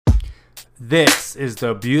This is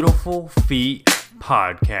the Beautiful Feet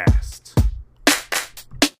Podcast,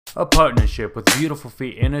 a partnership with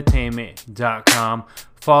BeautifulFeetEntertainment.com.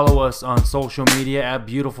 Follow us on social media at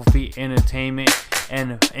Beautiful Feet Entertainment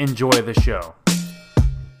and enjoy the show.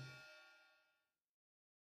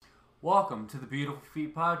 Welcome to the Beautiful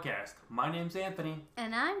Feet Podcast. My name's Anthony.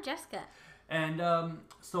 And I'm Jessica. And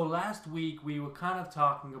so last week we were kind of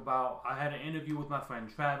talking about, I had an interview with my friend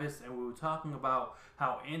Travis, and we were talking about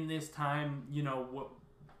how in this time,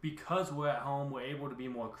 because we're at home, we're able to be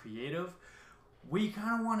more creative. We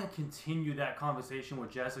kind of want to continue that conversation with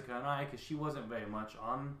Jessica and I, because she wasn't very much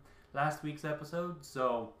on last week's episode.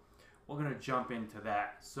 So we're going to jump into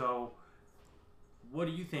that. So what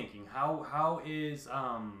are you thinking? How is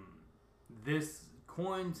this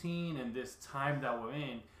quarantine and this time that we're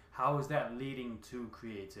in, how is that leading to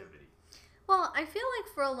creativity? Well, I feel like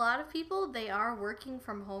for a lot of people, they are working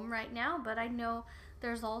from home right now, but I know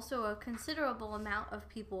there's also a considerable amount of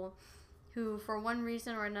people who, for one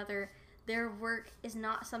reason or another, their work is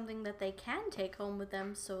not something that they can take home with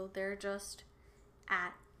them, so they're just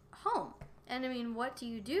at home. And I mean, what do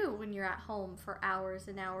you do when you're at home for hours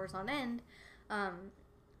and hours on end?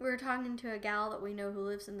 We were talking to a gal that we know who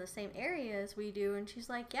lives in the same area as we do, and she's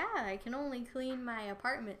like, yeah, I can only clean my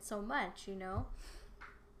apartment so much,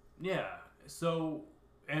 Yeah, so,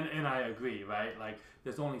 and I agree, right? Like,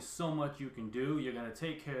 there's only so much you can do. You're going to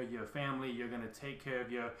take care of your family. You're going to take care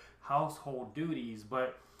of your household duties.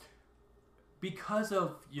 But because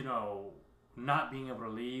of, not being able to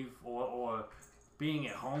leave or being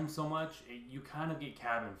at home so much, you kind of get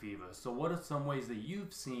cabin fever. So what are some ways that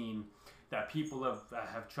you've seen that people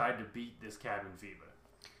have tried to beat this cabin fever?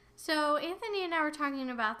 So Anthony and I were talking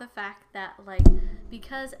about the fact that,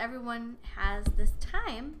 because everyone has this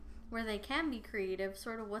time where they can be creative,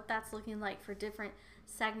 sort of what that's looking like for different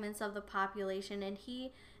segments of the population. And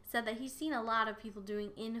he said that he's seen a lot of people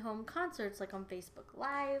doing in-home concerts, like on Facebook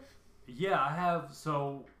Live. Yeah, I have.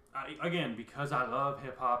 So, again, because I love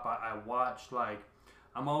hip-hop, I watch,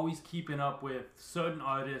 I'm always keeping up with certain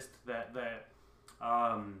artists that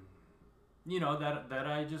I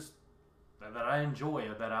enjoy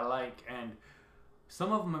or that I like, and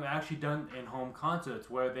some of them have actually done in-home concerts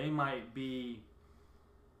where they might be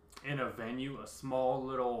in a venue, a small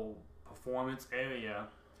little performance area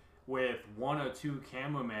with one or two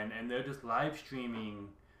cameramen, and they're just live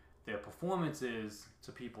streaming their performances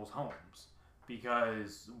to people's homes,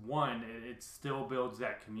 because one, it still builds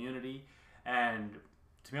that community, and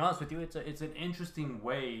to be honest with you, it's an interesting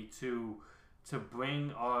way to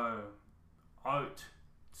bring our art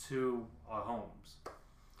to our homes.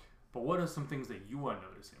 But what are some things that you are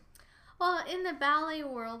noticing? Well, in the ballet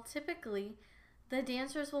world, typically, the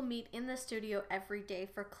dancers will meet in the studio every day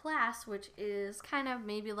for class, which is kind of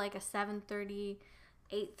maybe like a 7:30,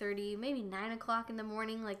 8:30, maybe 9 o'clock in the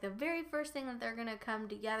morning. Like the very first thing that they're going to come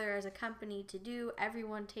together as a company to do.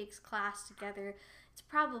 Everyone takes class together. It's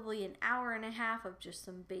probably an hour and a half of just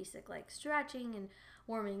some basic stretching and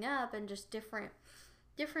warming up and just different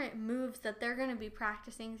moves that they're going to be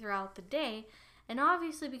practicing throughout the day. And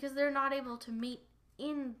obviously, because they're not able to meet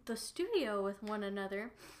in the studio with one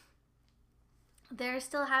another, they're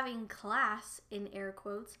still having class, in air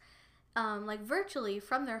quotes, virtually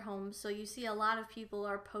from their homes. So you see a lot of people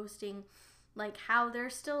are posting how they're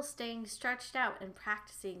still staying stretched out and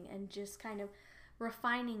practicing and just kind of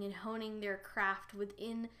refining and honing their craft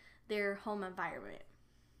within their home environment.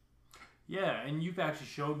 Yeah, and you've actually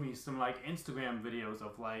showed me some Instagram videos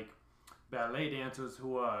of ballet dancers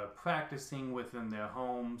who are practicing within their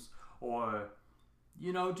homes, or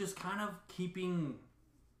just kind of keeping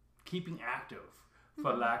active,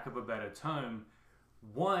 for lack of a better term.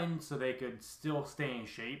 One, so they could still stay in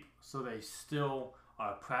shape, so they still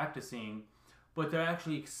are practicing, but they're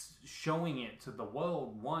actually showing it to the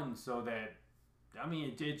world. One, so that,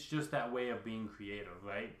 it's just that way of being creative,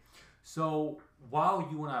 right? So while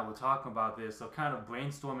you and I were talking about this, so kind of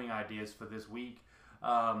brainstorming ideas for this week,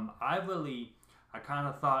 I kind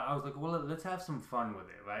of thought, I was like, well, let's have some fun with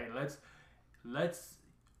it, right? Let's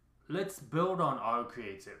build on our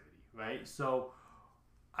creativity, right? So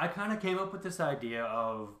I kind of came up with this idea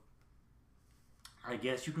of, I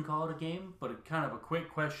guess you can call it a game, but kind of a quick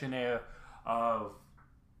questionnaire of,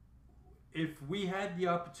 if we had the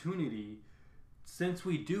opportunity, since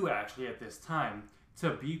we do actually at this time,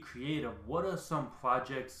 to be creative, what are some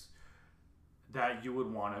projects that you would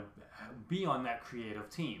want to be on that creative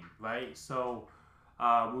team, right? So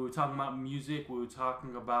we were talking about music, we were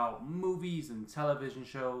talking about movies and television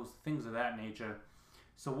shows, things of that nature.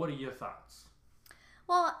 So what are your thoughts?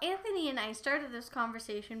 Well, Anthony and I started this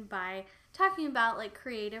conversation by talking about like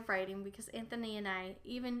creative writing because Anthony and I,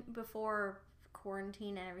 even before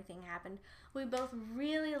quarantine and everything happened, we both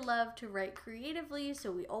really love to write creatively,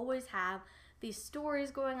 so we always have these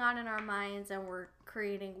stories going on in our minds and we're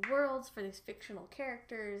creating worlds for these fictional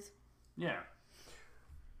characters. Yeah.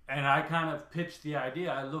 And I kind of pitched the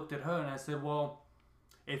idea. I looked at her and I said, well,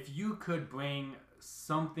 if you could bring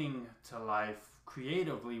something to life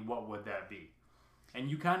creatively, what would that be? And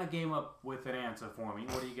you kind of came up with an answer for me.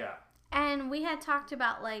 What do you got? And we had talked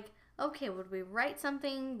about like, okay, would we write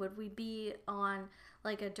something? Would we be on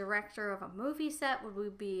like a director of a movie set? Would we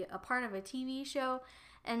be a part of a TV show?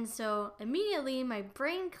 And so immediately my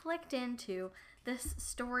brain clicked into this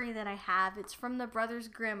story that I have. It's from the Brothers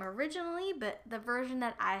Grimm originally, but the version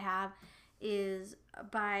that I have is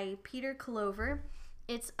by Peter Clover.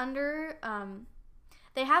 It's under,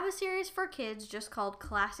 they have a series for kids just called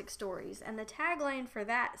Classic Stories. And the tagline for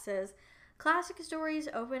that says, "Classic stories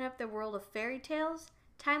open up the world of fairy tales,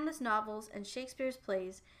 timeless novels, and Shakespeare's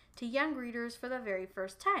plays to young readers for the very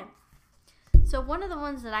first time." So one of the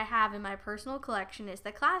ones that I have in my personal collection is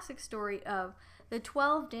the classic story of the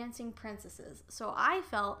 12 Dancing Princesses. So I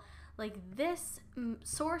felt like this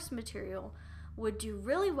source material would do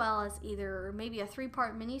really well as either maybe a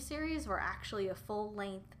 3-part miniseries or actually a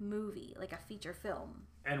full-length movie, like a feature film.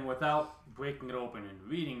 And without breaking it open and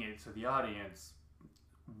reading it to the audience,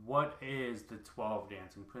 what is the 12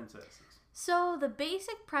 Dancing Princesses? So the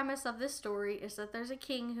basic premise of this story is that there's a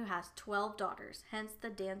king who has 12 daughters, hence the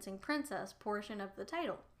dancing princess portion of the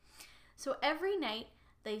title. So every night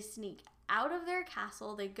they sneak out of their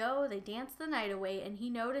castle, they go, they dance the night away, and he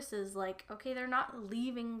notices like, okay, they're not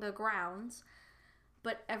leaving the grounds,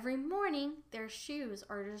 but every morning their shoes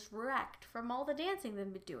are just wrecked from all the dancing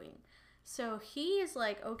they've been doing. So he is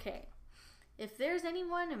like, okay, if there's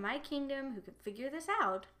anyone in my kingdom who can figure this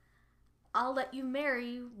out, I'll let you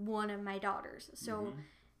marry one of my daughters. So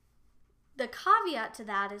the caveat to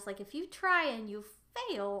that is like, if you try and you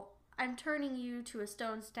fail, I'm turning you to a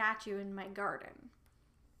stone statue in my garden.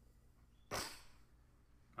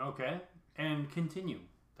 Okay, and continue.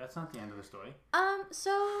 That's not the end of the story.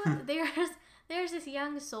 So there's this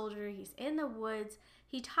young soldier. He's in the woods.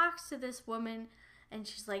 He talks to this woman, and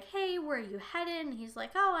she's like, "Hey, where are you headed?" And he's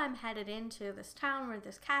like, "Oh, I'm headed into this town where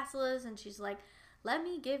this castle is." And she's like, "Let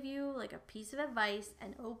me give you like a piece of advice.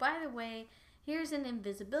 And oh, by the way, here's an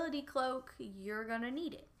invisibility cloak. You're gonna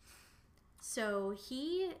need it." So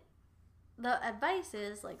the advice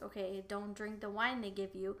is like, okay, don't drink the wine they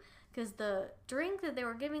give you, because the drink that they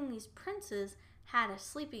were giving these princes had a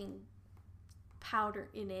sleeping powder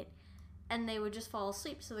in it, and they would just fall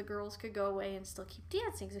asleep so the girls could go away and still keep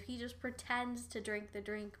dancing. So he just pretends to drink the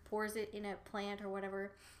drink, pours it in a plant or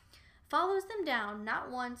whatever, follows them down, not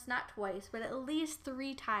once, not twice, but at least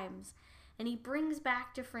 3 times. And he brings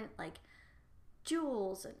back different like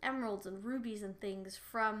jewels and emeralds and rubies and things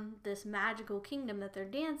from this magical kingdom that they're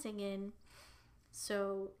dancing in.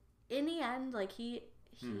 So in the end, like he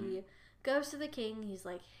goes to the king. He's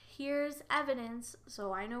like, "Here's evidence,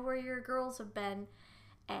 so I know where your girls have been."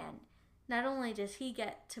 And not only does he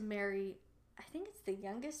get to marry, I think it's the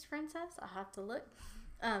youngest princess. I'll have to look.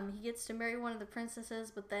 He gets to marry one of the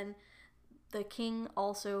princesses, but then the king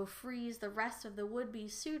also frees the rest of the would-be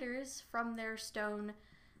suitors from their stone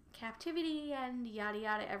captivity, and yada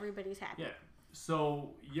yada. Everybody's happy. Yeah.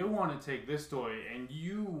 So you want to take this story and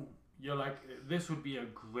you're like, this would be a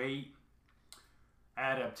great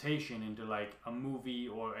adaptation into like a movie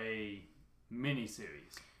or a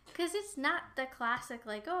miniseries. Because it's not the classic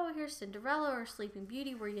like, oh, here's Cinderella or Sleeping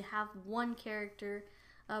Beauty, where you have one character,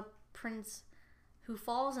 a prince who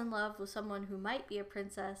falls in love with someone who might be a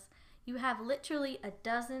princess. You have literally a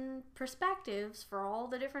dozen perspectives for all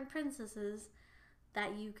the different princesses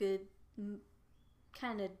that you could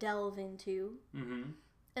kind of delve into.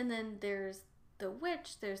 And then there's the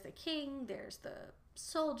witch, there's the king, there's the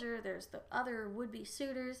soldier, there's the other would-be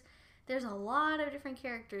suitors. There's a lot of different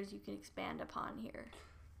characters you can expand upon here.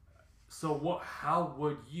 So how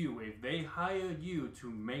would you, if they hired you to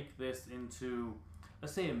make this into,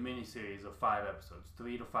 let's say, a miniseries of 5 episodes,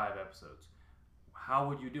 3 to 5 episodes, how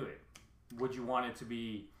would you do it? Would you want it to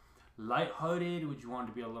be lighthearted? Would you want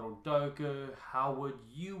it to be a little darker? How would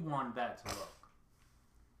you want that to look?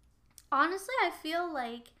 Honestly, I feel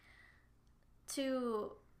like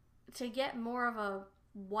to get more of a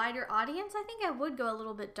wider audience, I think I would go a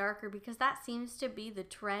little bit darker, because that seems to be the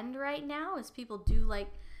trend right now, is people do like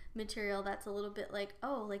material that's a little bit like,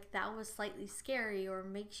 oh, like that was slightly scary or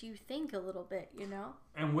makes you think a little bit, you know?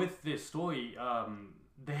 And with this story,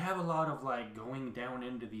 they have a lot of like going down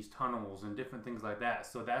into these tunnels and different things like that.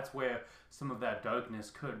 So that's where some of that darkness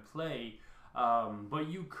could play. But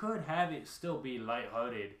you could have it still be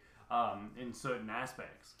lighthearted in certain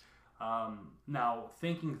aspects. Now,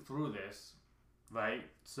 thinking through this, right?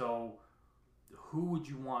 So, who would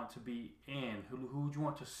you want to be in? Who would you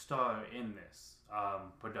want to star in this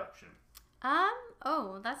production?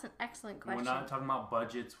 Oh, that's an excellent question. We're not talking about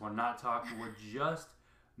budgets. We're not talking. We're just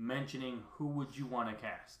mentioning who would you want to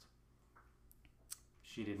cast.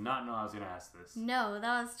 She did not know I was going to ask this. No,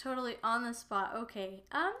 that was totally on the spot. Okay.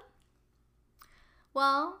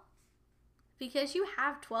 Well, because you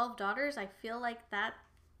have 12 daughters, I feel like that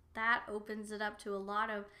opens it up to a lot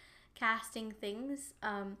of casting things.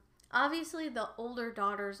 Obviously, the older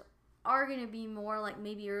daughters are going to be more like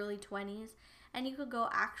maybe early 20s. And you could go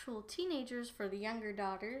actual teenagers for the younger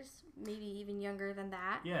daughters, maybe even younger than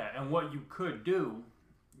that. Yeah, and what you could do,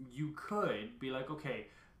 you could be like, okay,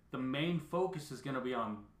 the main focus is going to be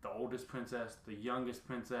on the oldest princess, the youngest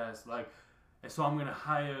princess, like, and so I'm going to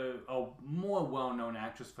hire a more well-known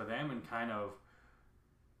actress for them and kind of,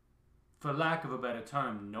 for lack of a better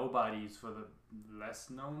term, nobodies for the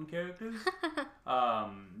less-known characters.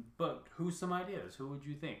 But who's some ideas? Who would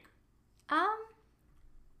you think?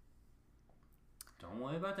 Don't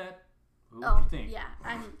worry about that. Who would you think? Yeah,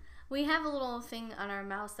 we have a little thing on our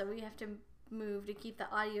mouse that we have to move to keep the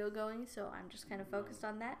audio going, so I'm just kind of focused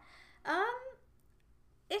on that.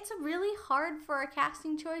 It's really hard for a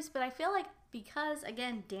casting choice, but I feel like because,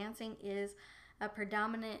 again, dancing is a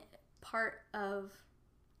predominant part of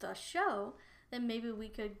the show, then maybe we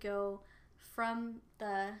could go from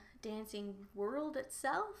the dancing world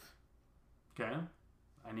itself. Okay.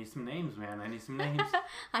 I need some names, man. I need some names.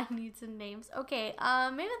 I need some names. Okay,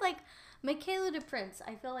 maybe like Michaela DePrince.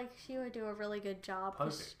 I feel like she would do a really good job.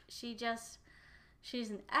 Perfect.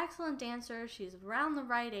 She's an excellent dancer. She's around the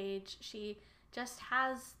right age. She just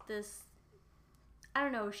has this, I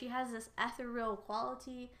don't know, she has this ethereal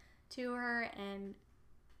quality to her. And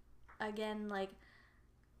again, like,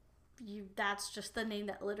 that's just the name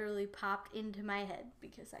that literally popped into my head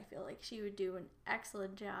because I feel like she would do an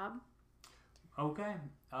excellent job. Okay.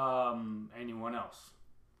 Anyone else?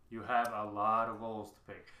 You have a lot of roles to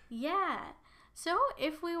pick. Yeah. So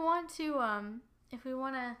if we want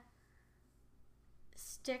to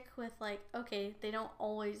stick with like, okay, they don't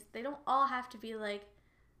all have to be like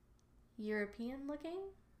European looking.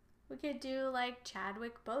 We could do like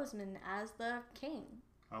Chadwick Boseman as the king.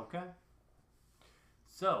 Okay.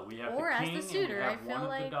 So we have or the as king the suitor. and we have I feel one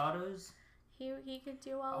like of the daughters. He could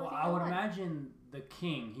do all of the I would imagine the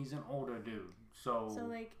king, he's an older dude. So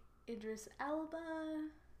like Idris Elba.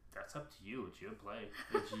 That's up to you. It's your play.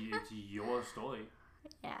 It's your story.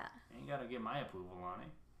 Yeah. You ain't gotta get my approval on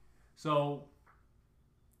it. So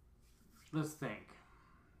let's think.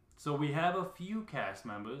 So we have a few cast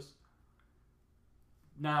members.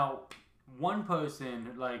 Now, one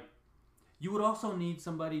person, like, you would also need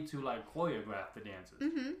somebody to like choreograph the dances.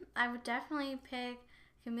 I would definitely pick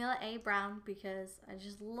Camila A. Brown because I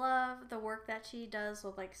just love the work that she does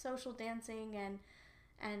with like social dancing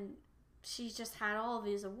and she's just had all of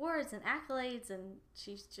these awards and accolades and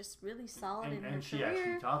she's just really solid in her and she career.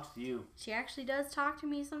 actually talks to you. She actually does talk to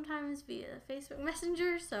me sometimes via Facebook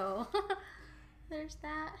Messenger, so there's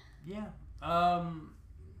that. Yeah.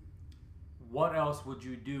 What else would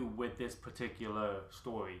you do with this particular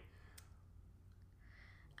story?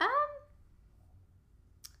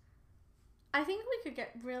 I think we could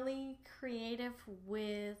get really creative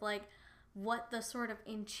with like what the sort of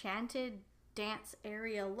enchanted dance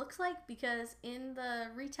area looks like because in the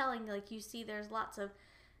retelling, like you see there's lots of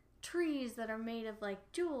trees that are made of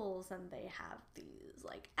like jewels and they have these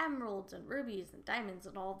like emeralds and rubies and diamonds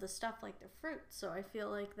and all this stuff like the fruit. So I feel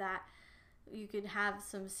like that you could have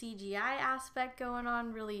some CGI aspect going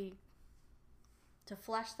on really to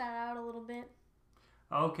flesh that out a little bit.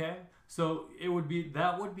 Okay, so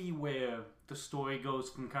that would be where the story goes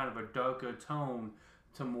from kind of a darker tone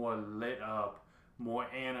to more lit up, more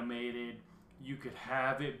animated. You could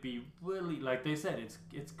have it be really, like they said,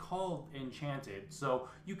 it's called Enchanted, so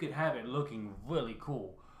you could have it looking really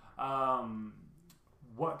cool.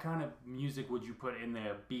 What kind of music would you put in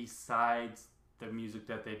there besides the music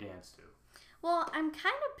that they dance to? Well, I'm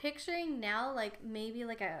kind of picturing now like maybe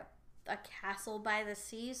like a castle by the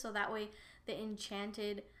sea, so that way the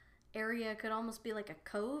enchanted area could almost be like a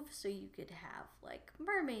cove, so you could have like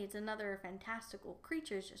mermaids and other fantastical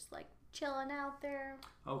creatures just like chilling out there.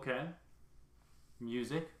 Okay.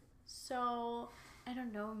 Music? So, I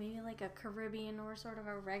don't know, maybe like a Caribbean or sort of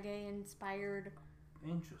a reggae inspired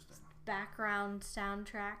Interesting. background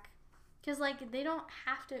soundtrack. Because like they don't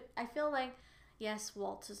have to, I feel like yes,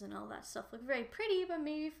 waltzes and all that stuff look very pretty, but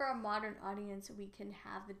maybe for a modern audience, we can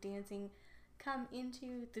have the dancing come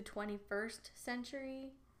into the 21st century.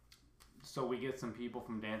 So we get some people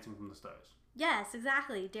from Dancing from the Stars. Yes,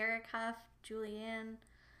 exactly. Derek Huff, Julianne.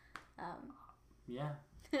 Yeah.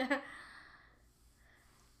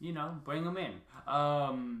 You know, bring them in.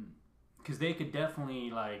 Because they could definitely,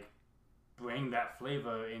 like, bring that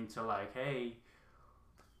flavor into, like, hey,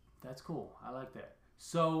 that's cool. I like that.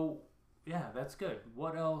 So, yeah, that's good.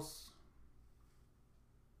 What else?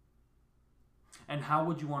 And how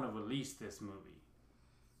would you want to release this movie?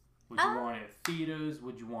 Would you want it at theaters?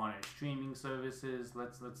 Would you want it streaming services?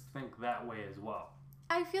 Let's think that way as well.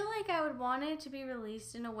 I feel like I would want it to be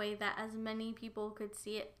released in a way that as many people could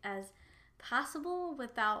see it as possible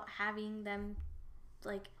without having them,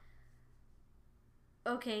 like,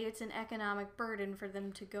 okay, it's an economic burden for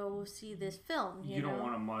them to go see this film. You don't know?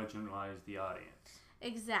 want to marginalize the audience.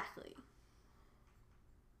 Exactly.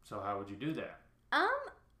 So how would you do that?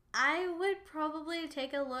 I would probably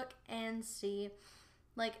take a look and see,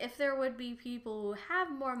 like, if there would be people who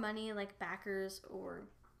have more money, like backers or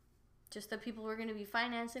just the people who are going to be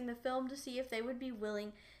financing the film, to see if they would be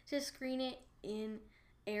willing to screen it in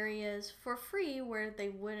areas for free where they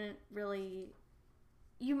wouldn't really...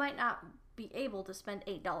 You might not be able to spend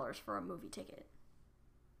 $8 for a movie ticket.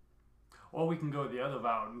 Or we can go the other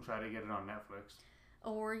route and try to get it on Netflix.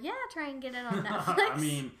 Or, yeah, try and get it on Netflix. I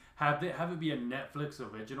mean, have it be a Netflix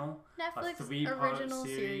original. Netflix a 3-part original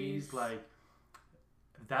series. Like,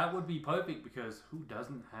 that would be perfect because who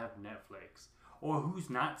doesn't have Netflix? Or who's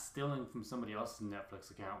not stealing from somebody else's Netflix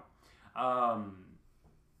account?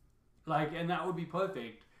 And that would be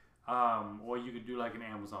perfect. Or you could do like an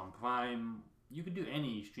Amazon Prime. You could do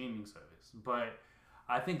any streaming service. But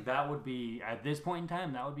I think that would be, at this point in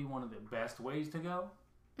time, that would be one of the best ways to go.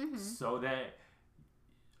 Mm-hmm. So that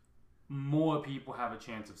more people have a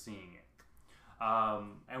chance of seeing it.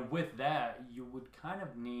 And with that, you would kind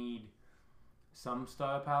of need some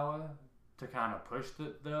star power to kind of push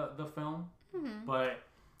the film. Mm-hmm. But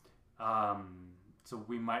so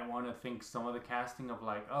we might want to think some of the casting of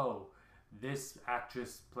like, oh, this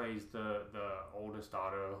actress plays the oldest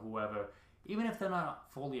daughter or whoever, even if they're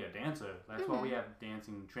not fully a dancer. That's why we have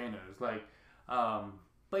dancing trainers. Like,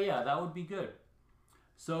 but yeah, that would be good.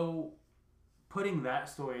 So putting that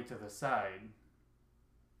story to the side,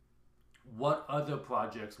 what other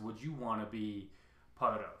projects would you want to be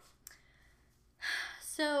part of?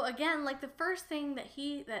 So again, like the first thing that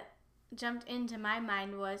jumped into my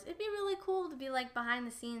mind was it'd be really cool to be like behind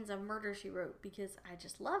the scenes of Murder, She Wrote, because I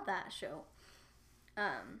just love that show.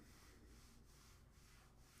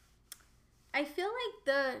 I feel like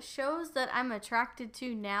the shows that I'm attracted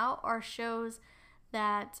to now are shows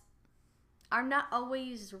that are not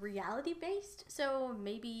always reality based. So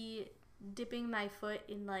maybe dipping my foot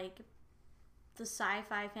in like the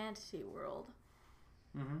sci-fi fantasy world.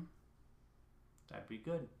 Mm-hmm. That'd be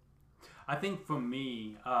good. I think for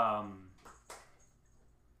me, I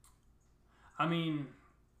mean,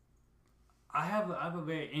 I have a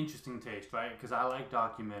very interesting taste, right? Because I like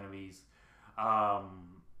documentaries.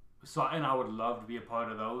 And I would love to be a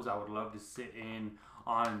part of those. I would love to sit in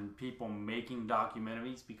on people making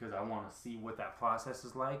documentaries because I want to see what that process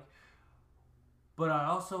is like. But I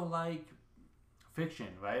also like fiction,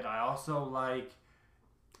 right? I also like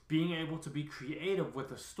being able to be creative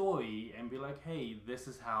with a story and be like, hey, this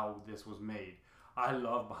is how this was made. I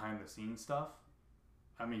love behind the scenes stuff.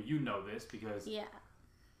 I mean, you know this because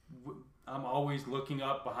I'm always looking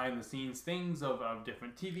up behind the scenes things of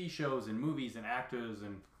different TV shows and movies and actors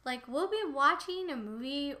and... Like, we'll be watching a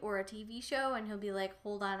movie or a TV show, and he'll be like,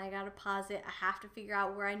 hold on, I gotta pause it. I have to figure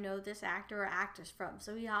out where I know this actor or actress from.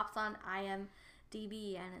 So he hops on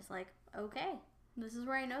IMDb, and it's like, okay, this is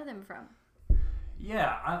where I know them from.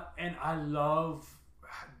 Yeah, I love,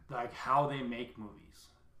 like, how they make movies.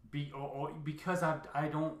 Because I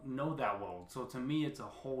don't know that world. So to me, it's a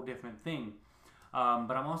whole different thing.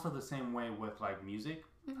 But I'm also the same way with, like, music.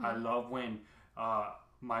 Mm-hmm. I love when...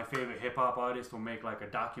 my favorite hip-hop artist will make like a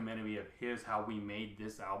documentary of here's how we made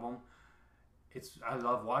this album. I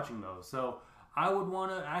love watching those. So I would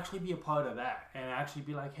want to actually be a part of that and actually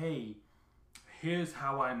be like, hey, here's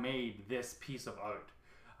how I made this piece of art.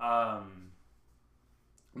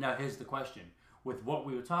 Now here's the question. With what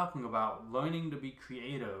we were talking about, learning to be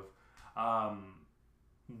creative,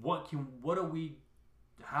 what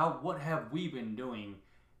have we been doing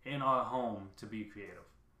in our home to be creative?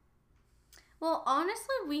 Well,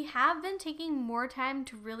 honestly, we have been taking more time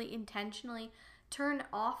to really intentionally turn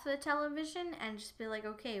off the television and just be like,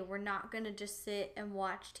 okay, we're not going to just sit and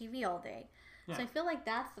watch TV all day. Yeah. So I feel like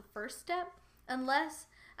that's the first step. Unless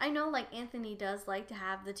I know like Anthony does like to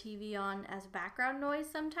have the TV on as background noise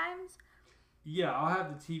sometimes. Yeah, I'll have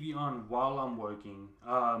the TV on while I'm working.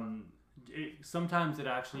 Sometimes it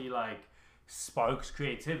actually like sparks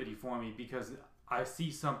creativity for me because I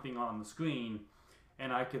see something on the screen,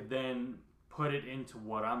 and I could then put it into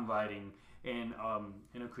what I'm writing in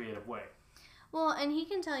a creative way. Well, and he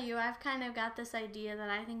can tell you I've kind of got this idea that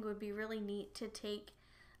I think would be really neat to take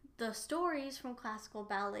the stories from classical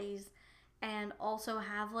ballets and also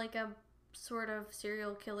have like a sort of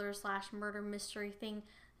serial killer / murder mystery thing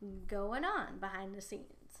going on behind the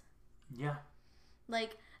scenes. Yeah.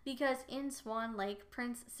 Like, because in Swan Lake,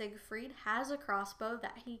 Prince Siegfried has a crossbow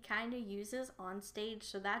that he kind of uses on stage.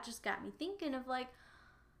 So that just got me thinking of like,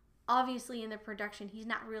 obviously in the production, he's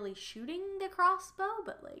not really shooting the crossbow,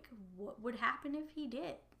 but like, what would happen if he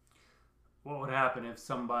did? What would happen if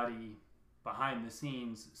somebody behind the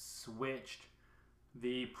scenes switched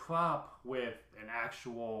the prop with an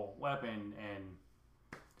actual weapon and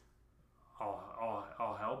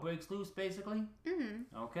all hell breaks loose, basically?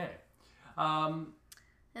 Mm-hmm. Okay.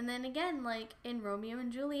 And then again, like in Romeo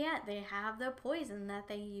and Juliet, they have the poison that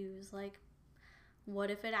they use. Like, what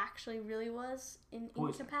if it actually really was an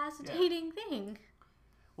incapacitating thing?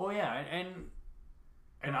 Well, yeah,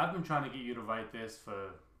 and I've been trying to get you to write this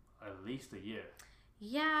for at least a year.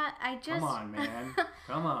 Yeah, I just... Come on, man.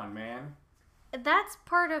 Come on, man. That's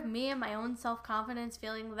part of me and my own self-confidence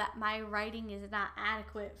feeling that my writing is not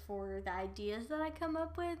adequate for the ideas that I come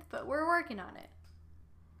up with, but we're working on it.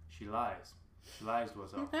 She lies. She lies to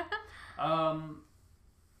herself.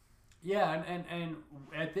 Yeah, and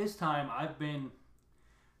at this time, I've been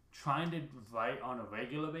trying to write on a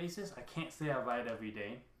regular basis. I can't say I write every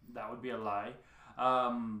day. That would be a lie.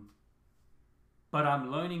 But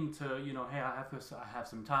I'm learning to, hey, I have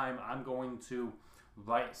some time. I'm going to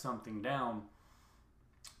write something down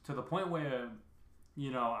to the point where,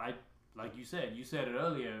 I, like you said it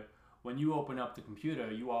earlier, when you open up the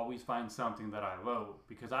computer, you always find something that I wrote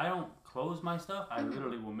because I don't close my stuff. I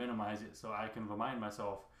literally will minimize it so I can remind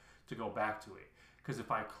myself to go back to it. Because if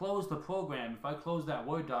I close the program, if I close that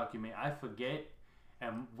Word document, I forget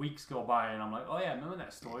and weeks go by and I'm like, oh yeah, remember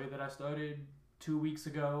that story that I started 2 weeks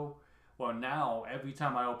ago? Well, now every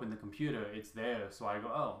time I open the computer, it's there. So I go,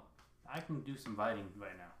 oh, I can do some writing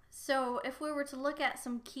right now. So if we were to look at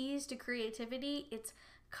some keys to creativity, it's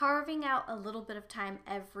carving out a little bit of time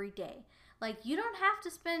every day. Like, you don't have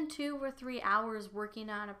to spend 2 or 3 hours working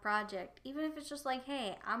on a project. Even if it's just like,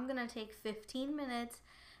 hey, I'm going to take 15 minutes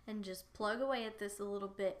and just plug away at this a little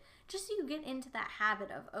bit. Just so you get into that habit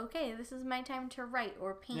of, okay, this is my time to write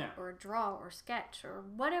or paint or draw or sketch or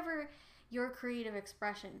whatever your creative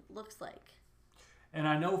expression looks like. And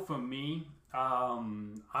I know for me,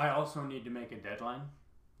 I also need to make a deadline.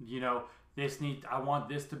 I want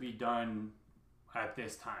this to be done at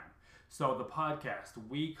this time. So the podcast,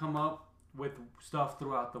 we come up with stuff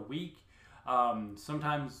throughout the week.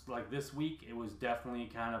 Sometimes like this week, it was definitely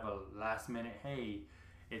kind of a last minute, hey,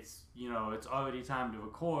 it's already time to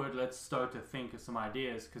record. Let's start to think of some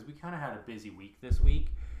ideas because we kind of had a busy week this week.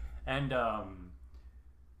 And,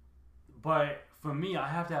 but for me, I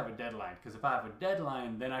have to have a deadline because if I have a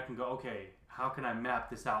deadline, then I can go, okay, how can I map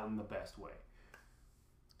this out in the best way?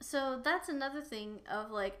 So that's another thing of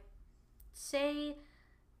like, say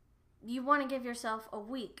you want to give yourself a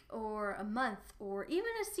week or a month or even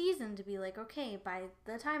a season to be like, okay, by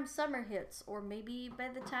the time summer hits, or maybe by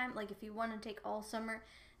the time, like if you want to take all summer,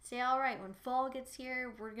 say, all right, when fall gets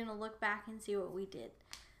here, we're going to look back and see what we did.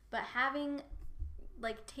 But having,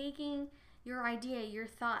 like, taking your idea, your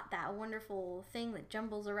thought, that wonderful thing that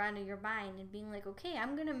jumbles around in your mind and being like, okay,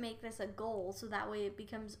 I'm going to make this a goal so that way it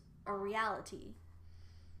becomes a reality.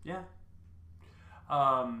 Yeah.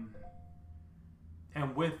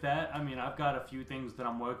 And with that, I mean, I've got a few things that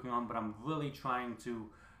I'm working on, but I'm really trying to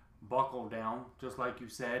buckle down, just like you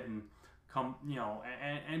said, and come,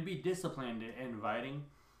 and be disciplined in writing.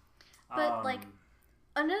 But like,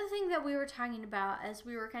 another thing that we were talking about as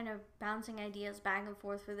we were kind of bouncing ideas back and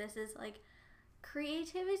forth for this is like,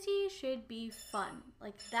 creativity should be fun.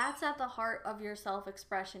 Like, that's at the heart of your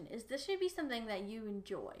self-expression. This should be something that you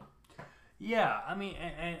enjoy. Yeah, I mean,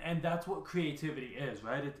 and that's what creativity is,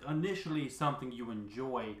 right? It's initially something you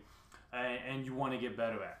enjoy and you want to get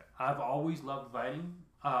better at. I've always loved writing,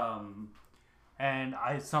 and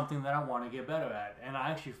it's something that I want to get better at. And I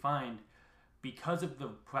actually find, because of the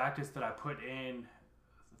practice that I put in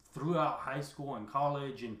throughout high school and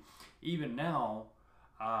college, and even now,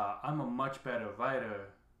 I'm a much better writer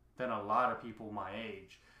than a lot of people my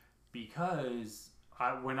age. Because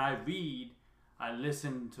when I read, I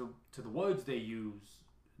listen to the words they use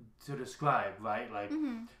to describe, right? Like,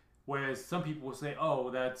 Whereas some people will say, oh,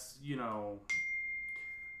 that's,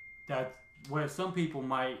 that where some people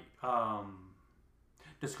might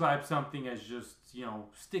describe something as just,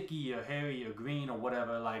 sticky or hairy or green or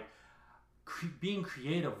whatever, like being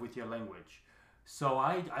creative with your language. So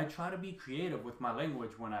I try to be creative with my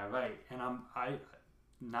language when I write, and I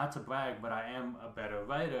not to brag, but I am a better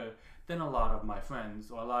writer than a lot of my friends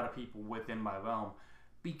or a lot of people within my realm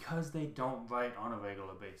because they don't write on a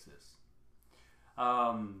regular basis.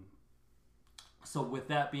 So with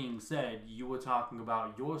that being said, you were talking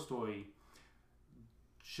about your story.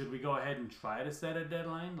 Should we go ahead and try to set a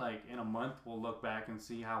deadline? Like in a month, we'll look back and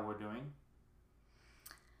see how we're doing.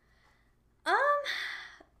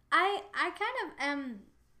 I kind of am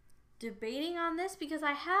debating on this because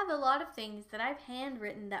I have a lot of things that I've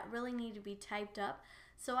handwritten that really need to be typed up.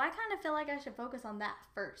 So I kind of feel like I should focus on that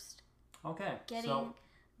first. Okay. Getting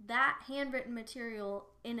that handwritten material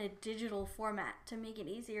in a digital format to make it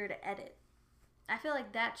easier to edit. I feel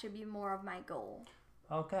like that should be more of my goal.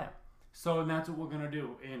 Okay. So that's what we're going to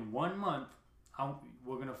do. In 1 month,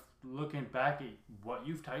 we're going to look back at what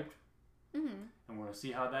you've typed. Mm-hmm. And we're going to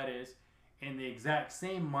see how that is. In the exact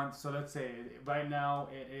same month, so let's say right now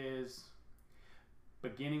it is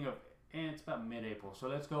it's about mid-April. So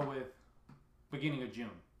let's go with beginning of June.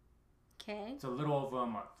 Okay. It's a little over a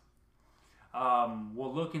month.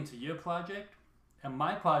 We'll look into your project. And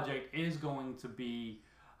my project is going to be...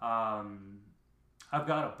 I've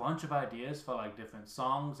got a bunch of ideas for like different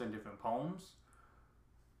songs and different poems,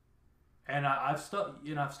 and I've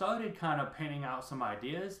started kind of pinning out some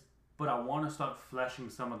ideas, but I want to start fleshing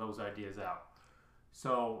some of those ideas out.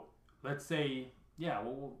 So let's say,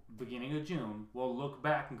 beginning of June, we'll look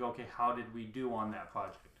back and go, okay, how did we do on that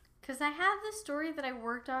project? Because I have this story that I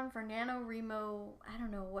worked on for NaNoWriMo, I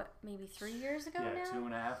don't know, maybe 3 years ago now?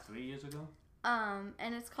 2.5, 3 years ago.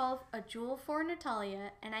 And it's called A Jewel for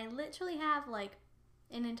Natalia, and I literally have like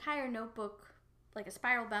an entire notebook, like a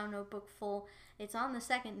spiral bound notebook full. It's on the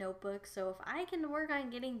second notebook, so if I can work on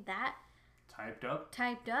getting that typed up,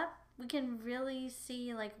 we can really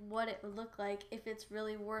see like what it would look like, if it's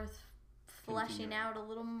really worth fleshing out a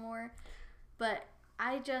little more. But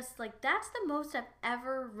I just like, that's the most I've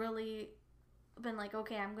ever really been like,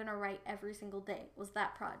 okay, I'm gonna write every single day, was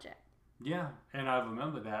that project. Yeah, and I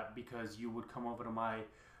remember that because you would come over to my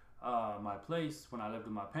place when I lived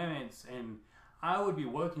with my parents, and I would be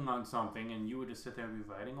working on something, and you would just sit there and be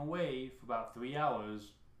writing away for about 3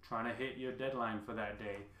 hours trying to hit your deadline for that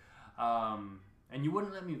day. And you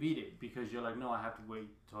wouldn't let me read it because you're like, no, I have to wait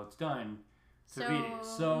till it's done to read it.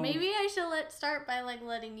 So maybe I should start by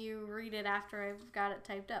letting you read it after I've got it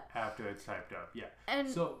typed up. After it's typed up, yeah. And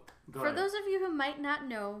so for those of you who might not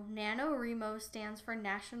know, NaNoWriMo stands for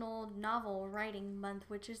National Novel Writing Month,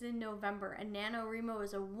 which is in November. And NaNoWriMo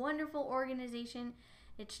is a wonderful organization.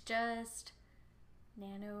 It's just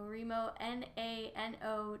NaNoWriMo,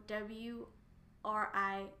 NaNoWriMo,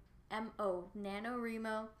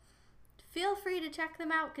 NaNoWriMo. Feel free to check them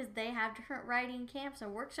out because they have different writing camps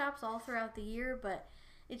and workshops all throughout the year, but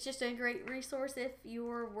it's just a great resource if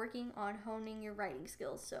you're working on honing your writing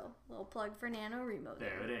skills. So, a little plug for NaNoWriMo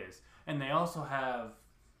there. There it is. And they also have,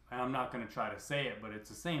 and I'm not going to try to say it, but it's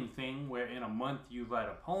the same thing where in a month you write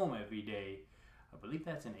a poem every day. I believe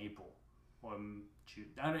that's in April or June.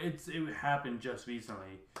 It happened just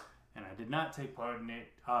recently, and I did not take part in it,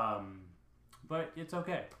 but it's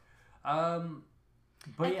okay.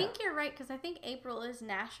 I think you're right, because I think April is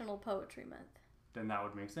National Poetry Month. Then that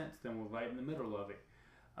would make sense. Then we're right in the middle of it.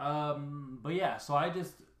 But yeah, so I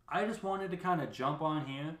just wanted to kind of jump on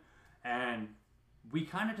here, and we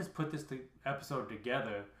kind of just put this episode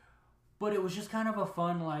together. But it was just kind of a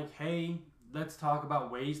fun, like, hey, let's talk about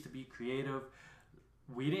ways to be creative.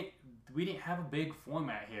 We didn't have a big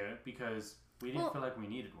format here because we didn't feel like we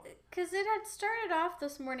needed one. Because it had started off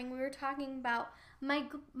this morning. We were talking about my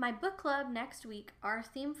book club next week. Our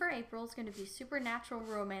theme for April is going to be supernatural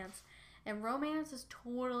romance. And romance is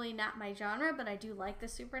totally not my genre, but I do like the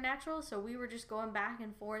supernatural. So we were just going back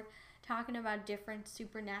and forth talking about different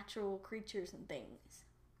supernatural creatures and things.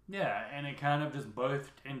 Yeah, and it kind of just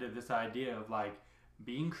birthed into this idea of like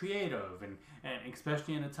being creative, and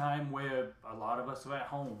especially in a time where a lot of us are at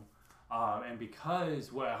home. And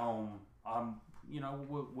because we're at home,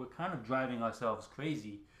 we're kind of driving ourselves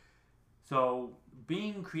crazy. So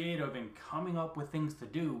being creative and coming up with things to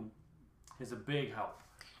do is a big help.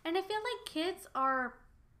 And I feel like kids are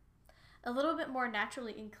a little bit more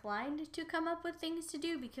naturally inclined to come up with things to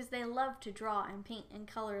do because they love to draw and paint and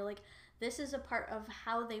color. Like, this is a part of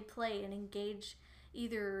how they play and engage,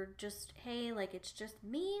 either just, hey, like, it's just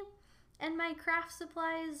me and my craft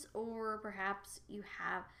supplies, or perhaps you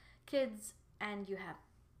have kids and you have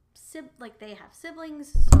like they have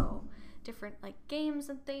siblings, so different like games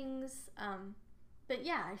and things. But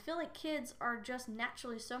yeah, I feel like kids are just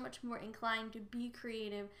naturally so much more inclined to be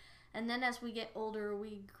creative, and then as we get older,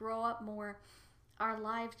 we grow up more. Our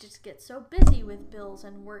lives just get so busy with bills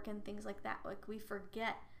and work and things like that. Like we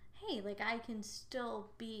forget, hey, like I can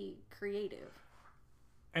still be creative.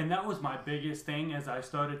 And that was my biggest thing as I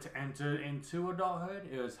started to enter into adulthood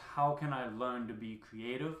is how can I learn to be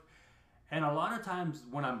creative? And a lot of times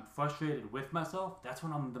when I'm frustrated with myself, that's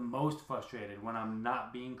when I'm the most frustrated, when I'm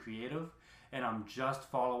not being creative and I'm just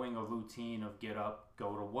following a routine of get up,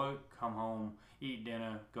 go to work, come home, eat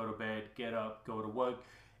dinner, go to bed, get up, go to work.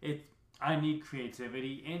 I need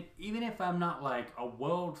creativity. And even if I'm not like a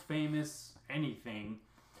world famous anything,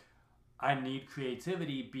 I need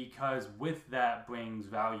creativity because with that brings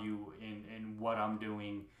value in what I'm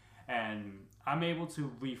doing, and I'm able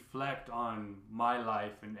to reflect on my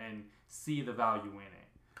life and see the value in it.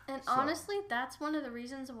 And honestly, that's one of the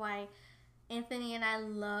reasons why Anthony and I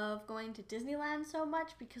love going to Disneyland so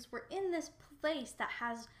much, because we're in this place that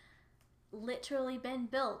has literally been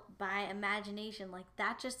built by imagination. Like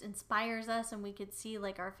that just inspires us, and we could see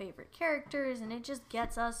like our favorite characters, and it just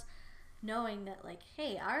gets us knowing that like,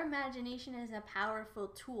 hey, our imagination is a powerful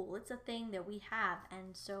tool. It's a thing that we have,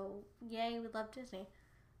 and so yay, we love Disney.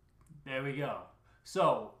 There we go.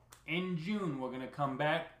 So in June we're gonna come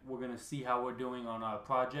back. We're gonna see how we're doing on our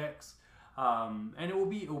projects, and it will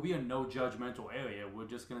be a no judgmental area. We're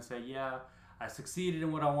just gonna say, yeah, I succeeded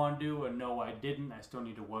in what I want to do, or no, I didn't. I still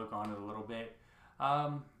need to work on it a little bit.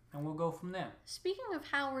 And we'll go from there. Speaking of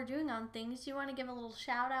how we're doing on things, do you want to give a little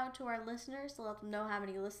shout out to our listeners to let them know how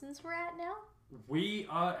many listens we're at now? We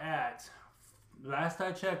are at, last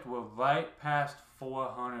I checked, we're right past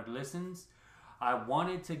 400 listens. I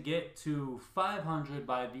wanted to get to 500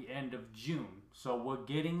 by the end of June. So we're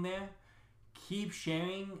getting there. Keep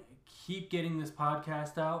sharing. Keep getting this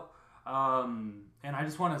podcast out. And I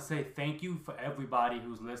just want to say thank you for everybody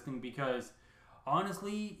who's listening, because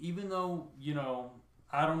honestly, even though,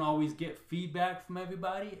 I don't always get feedback from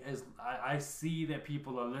everybody, as I see that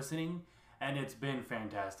people are listening, and it's been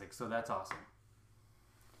fantastic. So that's awesome.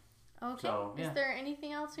 Okay. So, yeah. Is there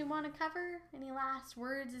anything else we want to cover? Any last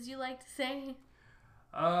words as you like to say?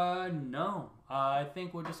 No. I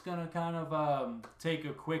think we're just gonna kind of take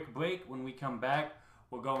a quick break. When we come back,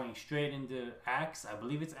 we're going straight into Acts. I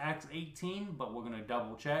believe it's Acts 18, but we're gonna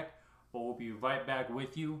double check. But we'll be right back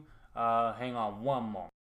with you. Hang on one moment.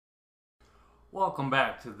 Welcome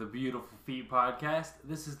back to the Beautiful Feet Podcast.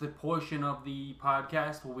 This is the portion of the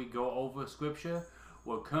podcast where we go over scripture.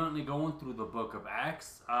 We're currently going through the book of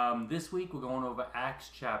Acts. This week we're going over Acts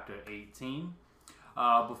chapter 18.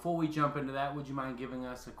 Before we jump into that, would you mind giving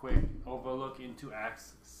us a quick overlook into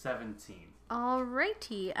Acts 17?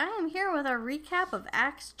 Alrighty, I am here with a recap of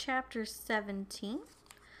Acts chapter 17.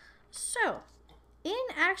 So, in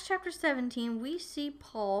Acts chapter 17, we see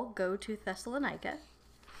Paul go to Thessalonica.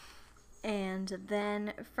 And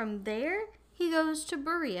then from there, he goes to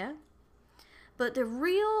Berea. But the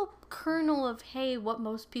real kernel of, hey, what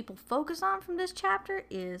most people focus on from this chapter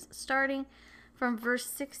is starting from verse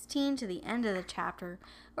 16 to the end of the chapter,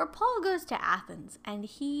 where Paul goes to Athens. And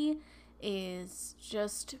he is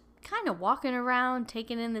just kind of walking around,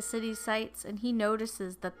 taking in the city sights, and he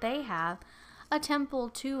notices that they have a temple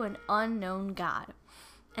to an unknown God.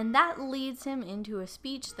 And that leads him into a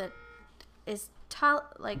speech that is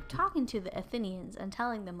talking to the Athenians and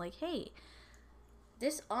telling them, like, hey,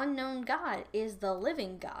 this unknown God is the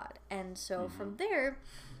living God. And so from there,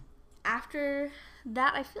 after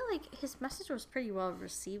that, I feel like his message was pretty well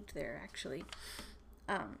received there, actually.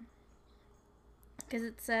 Because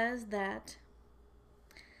it says that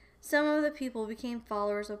some of the people became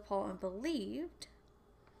followers of Paul and believed.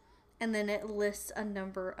 And then it lists a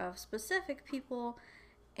number of specific people,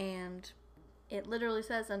 and it literally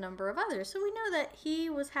says a number of others. So we know that he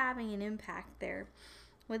was having an impact there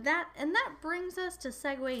with that. And that brings us to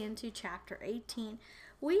segue into chapter 18.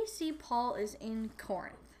 We see Paul is in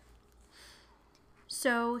Corinth.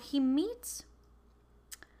 So he meets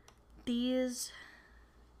this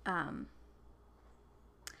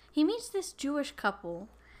Jewish couple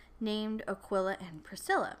named Aquila and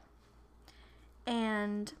Priscilla.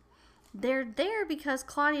 And they're there because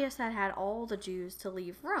Claudius had all the Jews to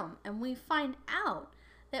leave Rome. And we find out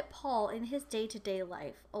that Paul, in his day-to-day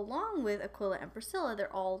life, along with Aquila and Priscilla,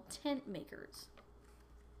 they're all tent makers.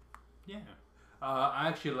 Yeah. I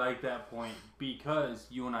actually like that point because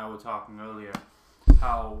you and I were talking earlier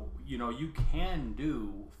how, you can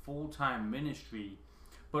do full-time ministry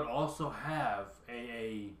but also have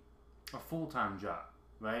a full-time job,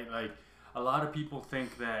 right? Like, a lot of people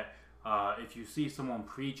think that If you see someone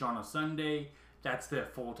preach on a Sunday, that's their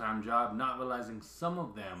full-time job, not realizing some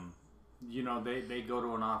of them, they go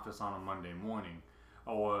to an office on a Monday morning,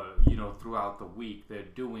 or, throughout the week, they're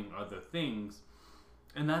doing other things.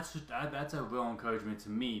 And that's a real encouragement to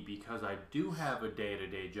me, because I do have a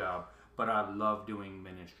day-to-day job, but I love doing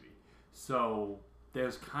ministry. So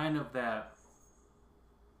there's kind of that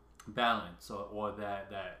balance, or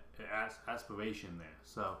that aspiration there.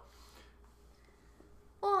 So,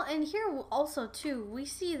 well, and here also too, we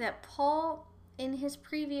see that Paul, in his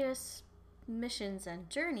previous missions and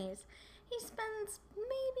journeys, he spends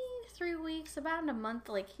maybe 3 weeks, about a month.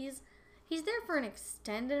 Like he's there for an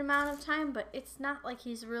extended amount of time, but it's not like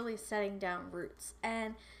he's really setting down roots.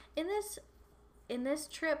 And in this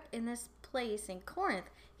trip, in this place in Corinth,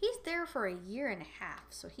 he's there for a year and a half.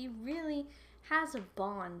 So he really has a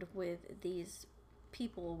bond with these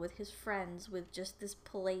people, with his friends, with just this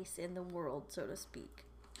place in the world, so to speak.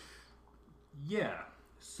 Yeah.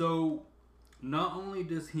 So not only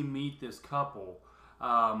does he meet this couple,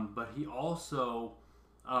 but he also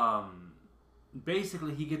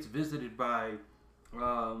basically he gets visited by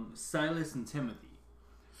Silas and Timothy.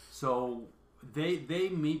 So they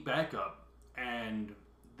meet back up, and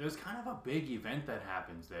there's kind of a big event that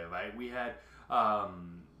happens there, right? We had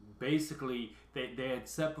basically they had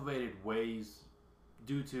separated ways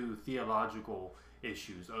due to theological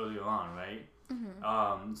issues earlier on, right?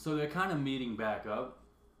 Mm-hmm. So they're kind of meeting back up,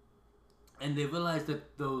 and they realize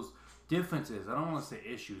that those differences, I don't want to say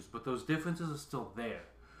issues, but those differences are still there.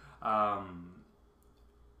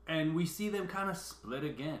 And we see them kind of split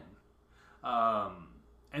again.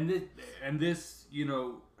 And this,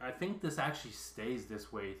 I think this actually stays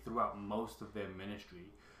this way throughout most of their ministry.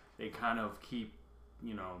 They kind of keep,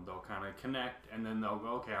 they'll kind of connect, and then they'll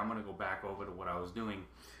go, okay, I'm going to go back over to what I was doing.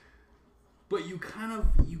 But you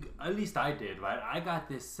at least I did, right? I got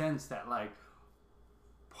this sense that, like,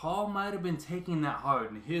 Paul might have been taking that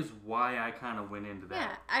hard, and here's why I kind of went into that.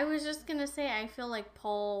 Yeah, I was just going to say, I feel like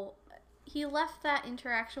Paul, he left that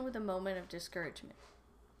interaction with a moment of discouragement.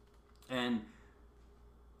 And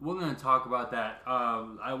we're going to talk about that.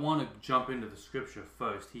 I want to jump into the scripture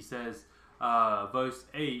first. He says, verse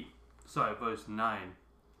 9.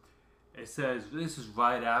 It says, this is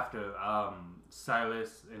right after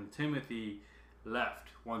Silas and Timothy left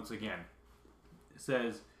once again. It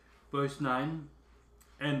says, verse 9,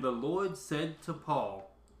 and the Lord said to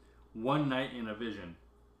Paul one night in a vision,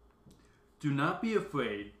 do not be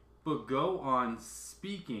afraid, but go on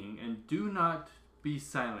speaking, and do not be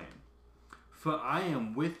silent. For I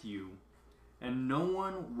am with you, and no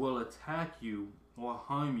one will attack you or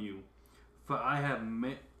harm you. For I have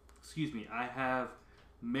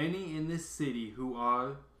many in this city who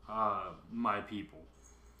are my people.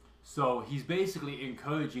 So he's basically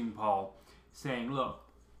encouraging Paul, saying, look,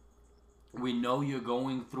 we know you're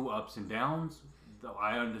going through ups and downs. Though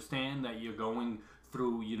I understand that you're going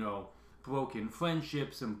through, broken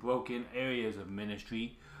friendships and broken areas of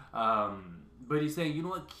ministry. But he's saying, you know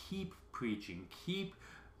what, keep preaching, keep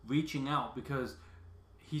reaching out, because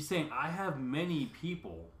he's saying, I have many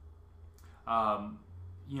people, that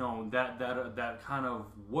kind of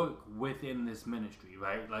work within this ministry,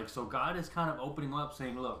 right? Like, so God is kind of opening up,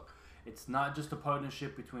 saying, look, it's not just a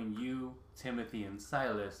partnership between you, Timothy, and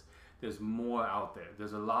Silas. There's more out there.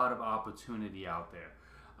 There's a lot of opportunity out there.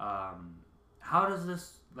 How does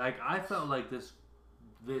this, I felt like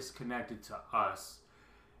this connected to us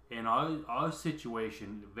in our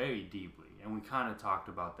situation very deeply, and we kind of talked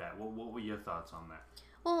about that. What were your thoughts on that?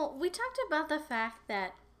 Well, we talked about the fact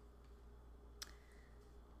that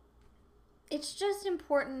it's just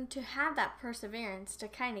important to have that perseverance, to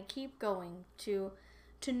kind of keep going, to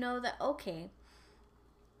know that, okay,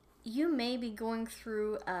 you may be going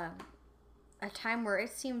through a time where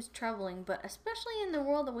it seems troubling, but especially in the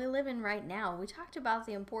world that we live in right now, we talked about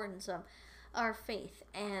the importance of our faith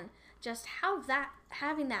and just how that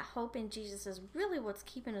having that hope in Jesus is really what's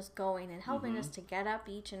keeping us going and helping us to get up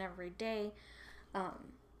each and every day,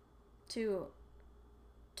 to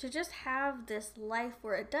just have this life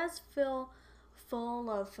where it does feel full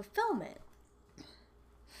of fulfillment.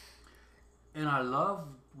 And I love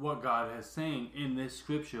what God is saying in this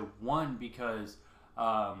scripture. One, because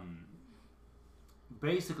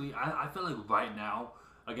basically, I feel like right now,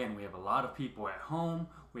 again, we have a lot of people at home.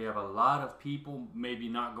 We have a lot of people maybe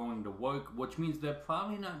not going to work, which means they're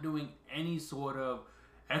probably not doing any sort of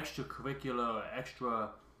extracurricular or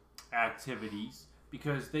extra activities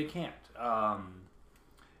because they can't.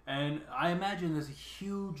 And I imagine there's a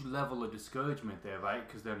huge level of discouragement there, right?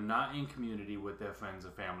 Because they're not in community with their friends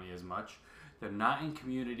or family as much. they're not in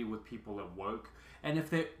community with people at work, and if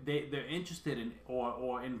they're interested in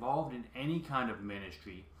or involved in any kind of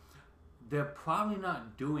ministry, they're probably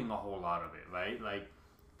not doing a whole lot of it, right? Like,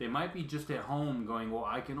 they might be just at home going, well,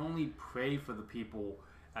 I can only pray for the people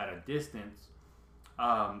at a distance.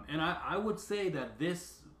 And I would say that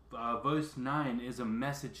this verse 9 is a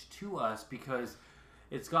message to us, because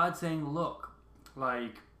it's God saying, look,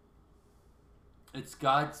 like, it's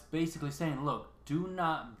God's basically saying, look, do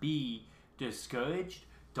not be discouraged.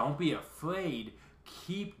 Don't be afraid.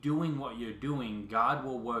 Keep doing what you're doing. God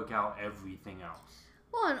will work out everything else.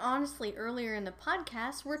 Well, and honestly, earlier in the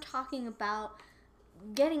podcast, we're talking about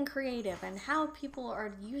getting creative and how people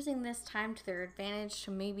are using this time to their advantage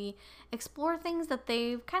to maybe explore things that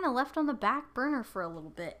they've kind of left on the back burner for a little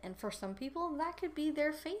bit. And for some people, that could be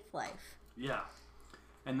their faith life. Yeah.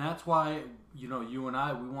 And that's why, you and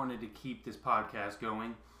I, we wanted to keep this podcast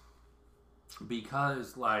going,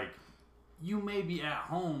 because, like, you may be at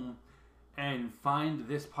home and find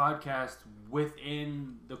this podcast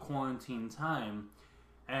within the quarantine time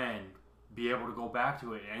and be able to go back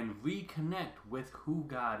to it and reconnect with who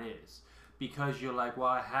God is, because you're like, well,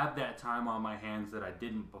 I have that time on my hands that I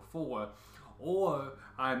didn't before, or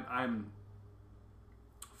I'm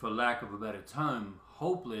for lack of a better term,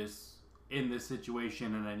 hopeless in this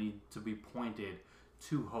situation, and I need to be pointed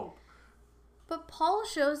to hope. But Paul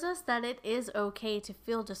shows us that it is okay to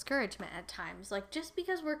feel discouragement at times. Like, just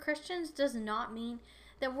because we're Christians does not mean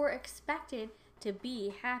that we're expected to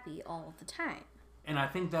be happy all the time. And I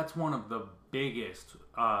think that's one of the biggest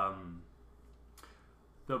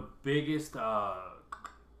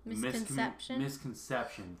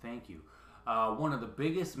misconception. Thank you. One of the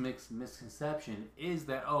biggest misconception is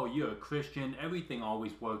that, oh, you're a Christian, everything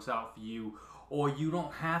always works out for you, or you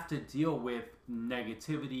don't have to deal with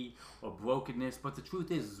negativity or brokenness. But the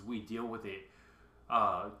truth is we deal with it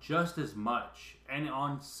just as much, and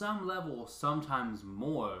on some level, sometimes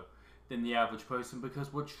more than the average person,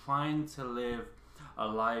 because we're trying to live a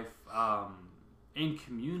life in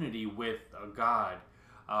community with a God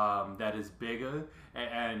that is bigger,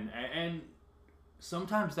 and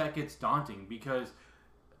sometimes that gets daunting, because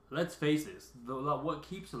let's face it, what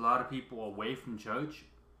keeps a lot of people away from church,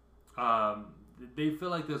 they feel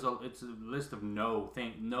like it's a list of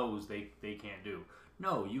no's they can't do.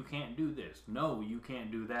 No, you can't do this. No, you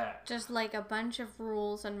can't do that. Just like a bunch of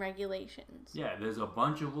rules and regulations. Yeah, there's a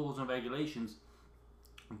bunch of rules and regulations.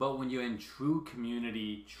 But when you're in true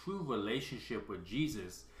community, true relationship with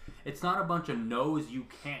Jesus, it's not a bunch of no's, you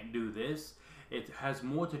can't do this. It has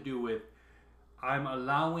more to do with, I'm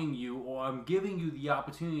allowing you, or I'm giving you the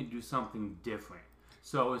opportunity to do something different.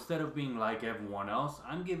 So instead of being like everyone else,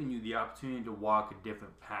 I'm giving you the opportunity to walk a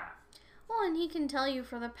different path. Well, and he can tell you,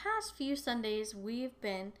 for the past few Sundays, we've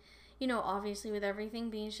been, obviously with everything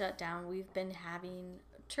being shut down, we've been having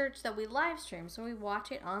church that we live stream, so we watch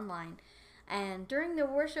it online. And during the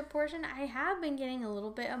worship portion, I have been getting a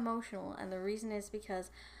little bit emotional. And the reason is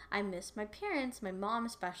because I miss my parents, my mom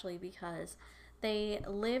especially, because they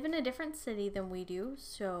live in a different city than we do.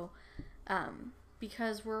 So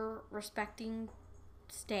because we're respecting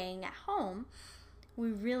staying at home,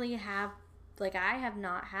 we really have, I have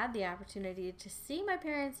not had the opportunity to see my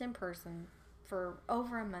parents in person for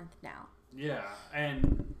over a month now. Yeah,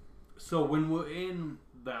 and so when we're in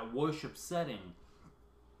that worship setting,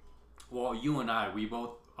 well, you and I,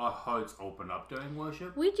 our hearts open up during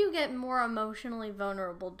worship. We do get more emotionally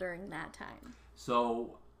vulnerable during that time.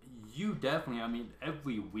 So you definitely,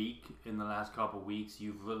 every week in the last couple of weeks,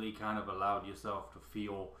 you've really kind of allowed yourself to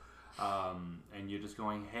feel, and you're just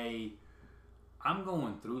going, hey, I'm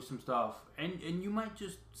going through some stuff. And you might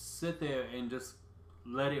just sit there and just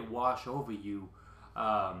let it wash over you.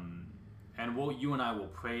 And you and I will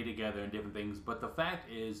pray together and different things. But the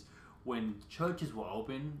fact is, when churches were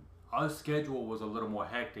open, our schedule was a little more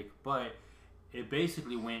hectic, but it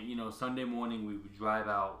basically went, Sunday morning we would drive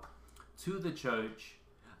out to the church.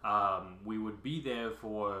 We would be there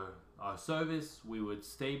for our service. We would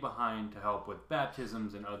stay behind to help with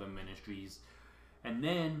baptisms and other ministries. And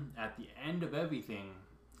then at the end of everything,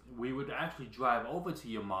 we would actually drive over to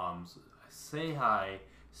your mom's, say hi,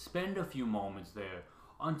 spend a few moments there.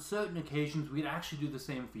 On certain occasions, we'd actually do the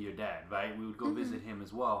same for your dad, right? We would go visit him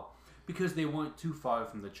as well, because they weren't too far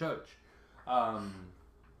from the church. And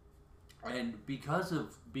because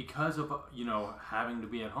of having to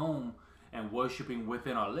be at home and worshiping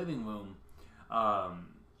within our living room,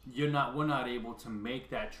 we're not able to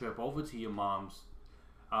make that trip over to your mom's.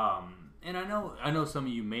 And I know some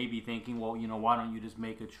of you may be thinking, well, why don't you just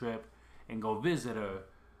make a trip and go visit her?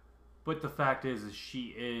 But the fact is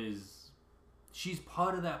she's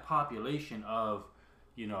part of that population of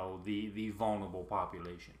the vulnerable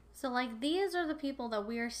population. So, like, these are the people that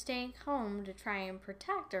we are staying home to try and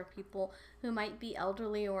protect, are people who might be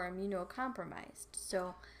elderly or immunocompromised.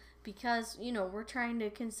 So, because, we're trying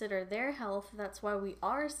to consider their health, that's why we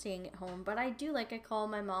are staying at home. But I call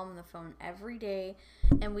my mom on the phone every day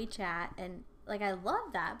and we chat. And, like, I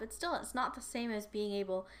love that. But still, it's not the same as being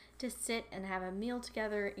able to sit and have a meal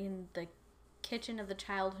together in the kitchen of the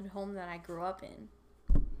childhood home that I grew up in.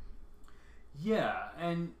 Yeah,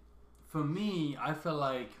 and for me, I feel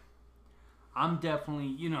like I'm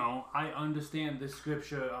definitely, I understand this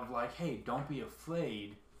scripture of like, hey, don't be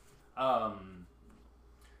afraid.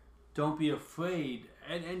 Don't be afraid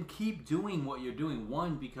and keep doing what you're doing.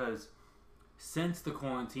 One, because since the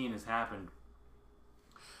quarantine has happened,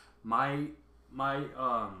 my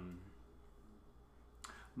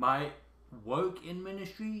work in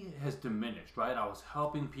ministry has diminished, right? I was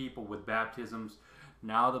helping people with baptisms.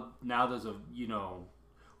 Now there's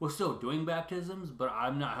we're still doing baptisms, but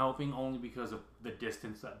I'm not helping only because of the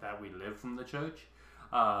distance that we live from the church.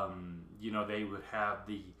 They would have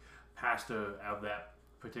the pastor of that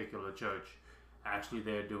particular church actually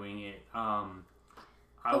there doing it.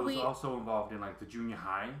 I was also involved in like the junior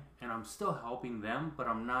high, and I'm still helping them, but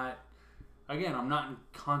I'm not in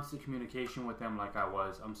constant communication with them like I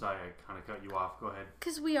was. I'm sorry, I kind of cut you off. Go ahead.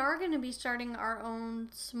 Because we are going to be starting our own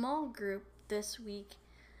small group this week.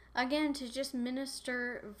 Again, to just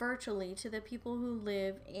minister virtually to the people who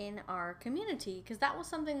live in our community. Because that was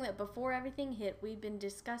something that before everything hit, we'd been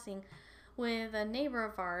discussing with a neighbor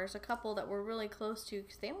of ours, a couple that we're really close to,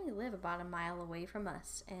 because they only live about a mile away from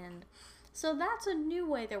us. And so that's a new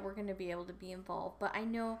way that we're going to be able to be involved. But I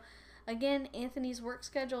know, again, Anthony's work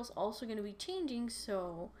schedule is also going to be changing,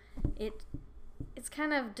 so it's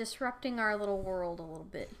kind of disrupting our little world a little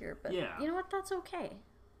bit here. But yeah. You know what? That's okay.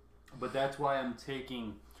 But that's why I'm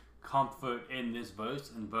taking comfort in this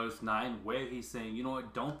verse, in verse 9, where he's saying, you know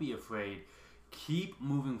what, don't be afraid. Keep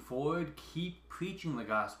moving forward. Keep preaching the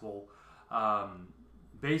gospel.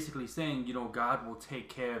 Basically saying, God will take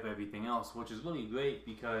care of everything else, which is really great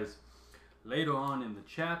because later on in the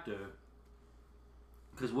chapter,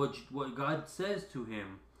 because what God says to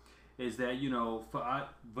him is that,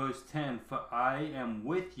 verse 10, for I am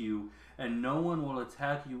with you and no one will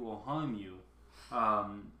attack you or harm you.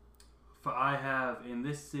 For I have in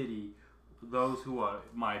this city those who are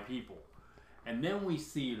my people. And then we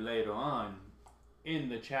see later on in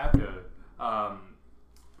the chapter,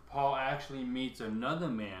 Paul actually meets another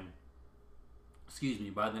man,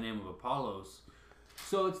 by the name of Apollos.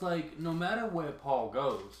 So it's like, no matter where Paul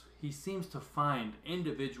goes, he seems to find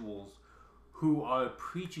individuals who are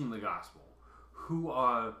preaching the gospel, who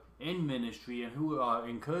are in ministry, and who are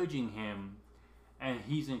encouraging him, and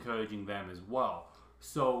he's encouraging them as well.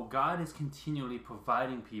 So God is continually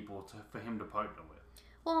providing people for him to partner with.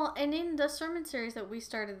 Well, and in the sermon series that we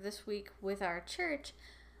started this week with our church,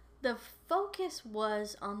 the focus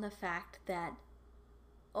was on the fact that,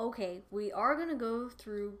 okay, we are going to go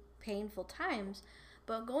through painful times,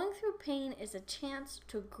 but going through pain is a chance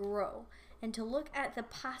to grow and to look at the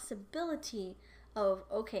possibility of,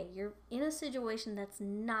 okay, you're in a situation that's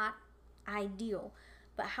not ideal,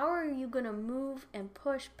 but how are you going to move and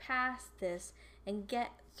push past this and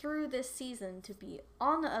get through this season to be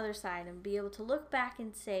on the other side and be able to look back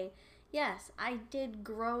and say, yes, I did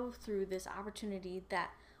grow through this opportunity that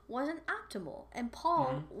wasn't optimal. And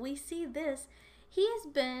Paul, we see this, he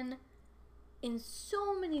has been in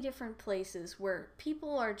so many different places where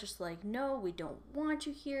people are just like, no, we don't want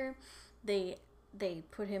you here. They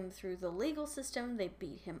put him through the legal system, they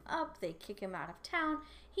beat him up, they kick him out of town.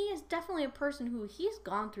 He is definitely a person who he's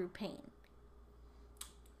gone through pain.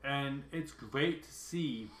 And it's great to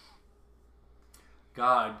see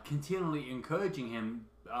God continually encouraging him.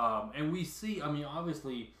 And we see,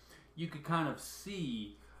 obviously, you could kind of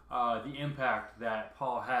see the impact that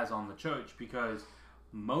Paul has on the church because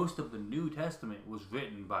most of the New Testament was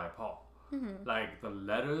written by Paul. Mm-hmm. Like the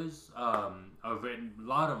letters are written, a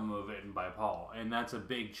lot of them are written by Paul. And that's a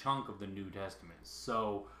big chunk of the New Testament.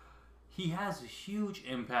 So he has a huge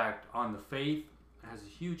impact on the faith, has a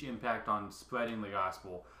huge impact on spreading the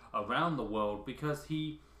gospel around the world because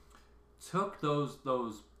he took those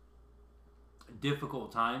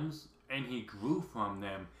difficult times and he grew from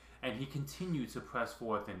them and he continued to press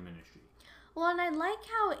forth in ministry. Well, and I like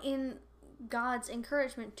how in God's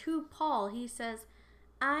encouragement to Paul, he says,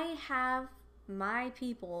 I have my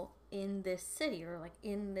people in this city or like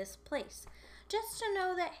in this place. Just to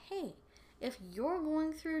know that, hey, if you're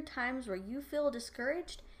going through times where you feel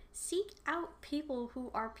discouraged, seek out people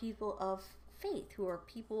who are people of faith, who are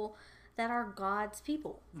people that are God's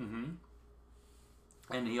people. Mm-hmm.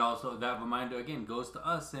 And he also, that reminder again goes to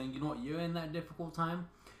us saying, you know what, you're in that difficult time.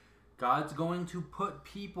 God's going to put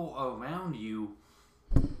people around you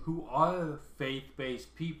who are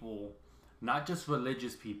faith-based people, not just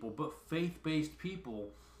religious people, but faith-based people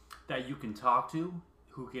that you can talk to,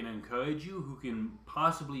 who can encourage you, who can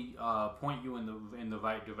possibly point you in the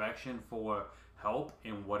right direction for help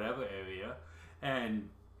in whatever area. And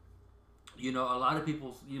you know, a lot of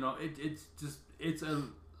people, you know,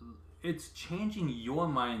 it's changing your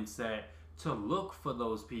mindset to look for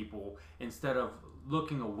those people instead of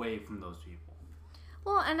looking away from those people.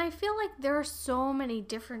 Well, and I feel like there are so many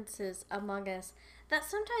differences among us that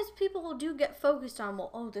sometimes people do get focused on, well,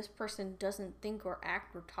 oh, this person doesn't think or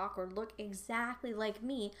act or talk or look exactly like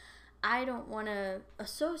me. I don't want to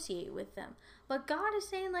associate with them. But God is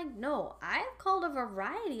saying, like, no, I have called a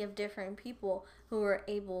variety of different people who are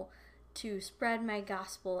able to spread my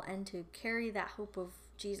gospel and to carry that hope of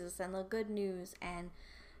Jesus and the good news. And,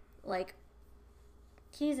 like,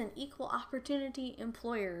 he's an equal opportunity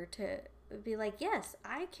employer to be like, yes,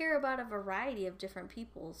 I care about a variety of different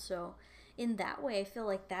people. So in that way, I feel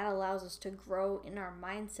like that allows us to grow in our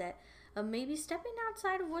mindset of maybe stepping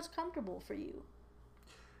outside of what's comfortable for you.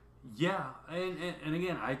 Yeah, and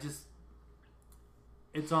again,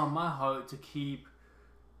 it's on my heart to keep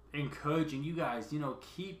encouraging you guys, you know,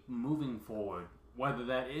 keep moving forward. Whether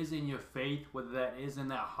that is in your faith, whether that is in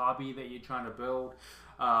that hobby that you're trying to build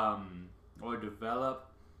or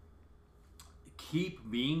develop, keep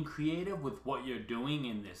being creative with what you're doing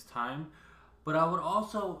in this time. But I would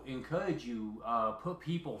also encourage you, put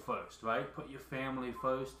people first, right? Put your family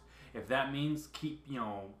first. If that means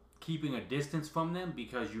keeping a distance from them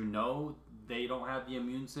because you know they don't have the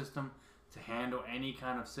immune system to handle any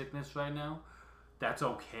kind of sickness right now, that's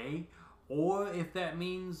okay. Or if that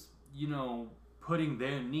means, you know, putting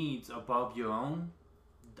their needs above your own,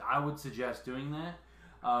 I would suggest doing that.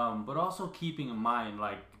 But also keeping in mind,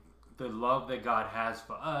 like, the love that God has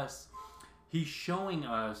for us. He's showing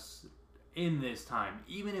us in this time,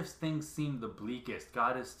 even if things seem the bleakest,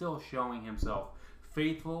 God is still showing himself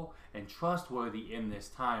faithful and trustworthy in this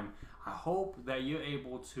time. I hope that you're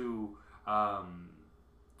able to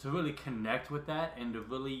really connect with that and to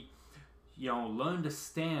really, you know, learn to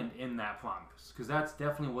stand in that promise, because that's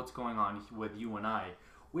definitely what's going on with you and I.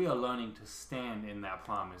 We are learning to stand in that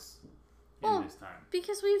promise in this time.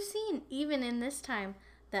 Because we've seen even in this time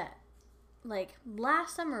that, like,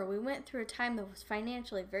 last summer we went through a time that was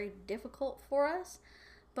financially very difficult for us,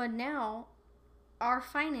 but now our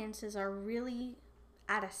finances are really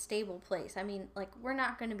at a stable place. I mean, like, we're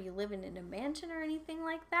not going to be living in a mansion or anything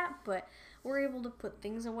like that, but we're able to put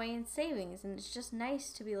things away in savings, and it's just nice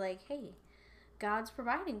to be like, hey, God's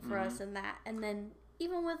providing for us in that. And then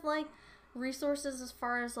even with, like, resources as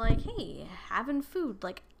far as, like, hey, having food,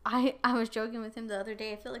 like, I was joking with him the other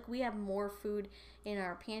day, I feel like we have more food in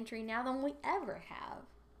our pantry now than we ever have.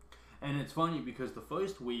 And it's funny because the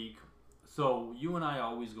first week, so you and I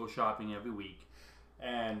always go shopping every week,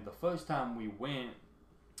 and the first time we went,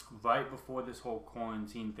 right before this whole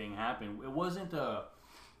quarantine thing happened, it wasn't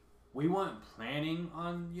we weren't planning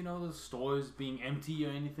on, you know, the stores being empty or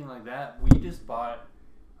anything like that. We just bought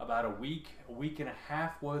about a week and a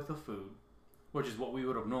half worth of food, which is what we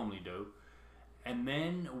would have normally do. And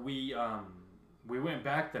then we went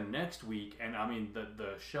back the next week, and I mean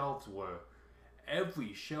the shelves were,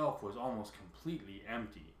 every shelf was almost completely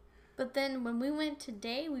empty. But then when we went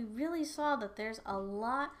today, we really saw that there's a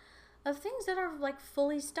lot of things that are, like,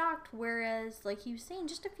 fully stocked, whereas, like he was saying,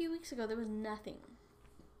 just a few weeks ago there was nothing.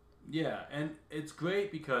 Yeah, and it's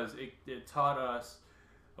great because it taught us,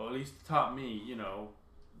 or at least taught me, you know,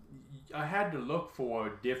 I had to look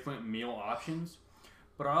for different meal options,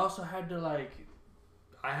 but I also had to, like,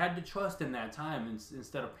 I had to trust in that time.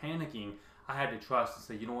 Instead of panicking, I had to trust and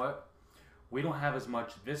say, you know what, we don't have as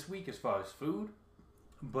much this week as far as food,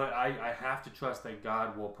 but I have to trust that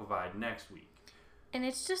God will provide next week. And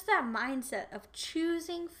it's just that mindset of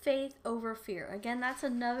choosing faith over fear. Again, that's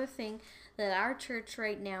another thing that our church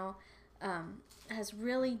right now has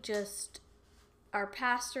really just, our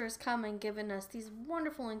pastor has come and given us these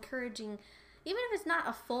wonderful, encouraging, even if it's not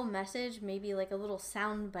a full message, maybe like a little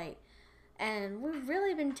sound bite. And we've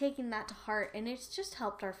really been taking that to heart, and it's just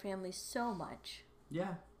helped our family so much.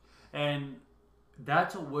 Yeah. And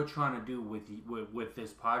that's what we're trying to do with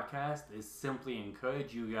this podcast, is simply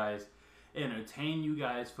encourage you guys, entertain you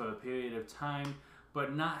guys for a period of time,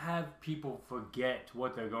 but not have people forget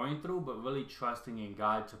what they're going through, but really trusting in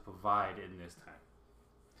God to provide in this time.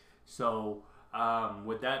 So,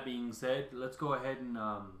 with that being said, let's go ahead and,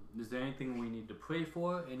 is there anything we need to pray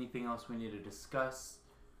for? Anything else we need to discuss?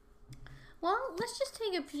 Well, let's just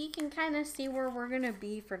take a peek and kind of see where we're going to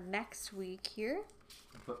be for next week here.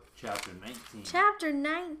 Chapter 19. Chapter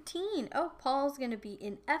 19. Oh, Paul's going to be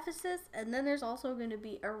in Ephesus, and then there's also going to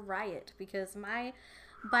be a riot because my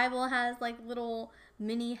Bible has like little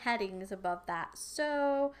mini headings above that.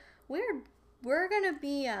 So we're going to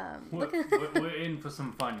be we're in for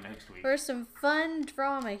some fun next week. For some fun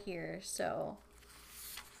drama here. So,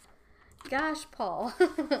 gosh, Paul.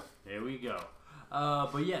 There we go.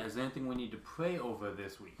 But yeah, is there anything we need to pray over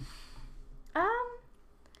this week?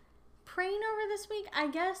 Praying over this week, I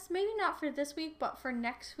guess maybe not for this week, but for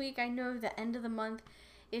next week. I know the end of the month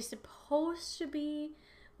is supposed to be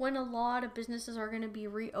when a lot of businesses are going to be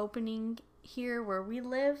reopening here where we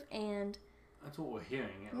live, and that's what we're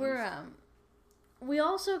hearing. We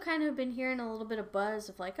also kind of been hearing a little bit of buzz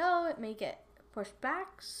of like, oh, it may get pushed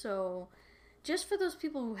back. So just for those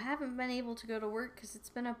people who haven't been able to go to work, because it's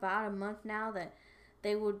been about a month now, that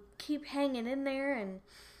they would keep hanging in there,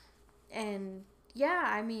 and yeah,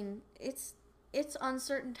 I mean, it's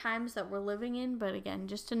uncertain times that we're living in, but again,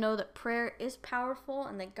 just to know that prayer is powerful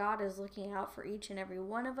and that God is looking out for each and every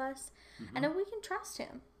one of us, and that we can trust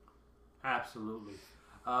Him. Absolutely.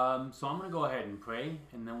 So I'm going to go ahead and pray,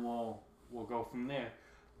 and then we'll go from there.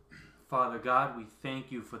 Father God, we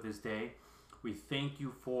thank you for this day. We thank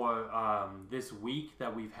you for this week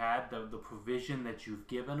that we've had, the provision that you've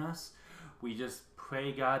given us. We just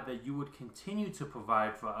pray, God, that you would continue to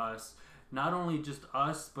provide for us, not only just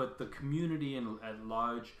us, but the community at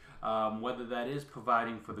large, whether that is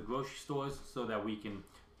providing for the grocery stores so that we can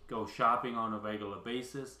go shopping on a regular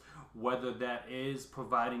basis, whether that is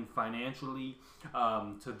providing financially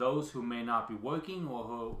to those who may not be working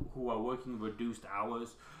or who are working reduced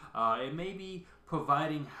hours. It may be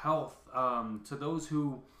providing health to those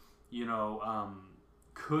who,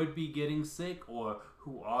 could be getting sick or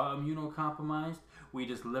who are immunocompromised. We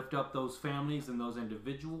just lift up those families and those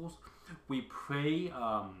individuals. We pray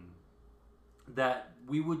that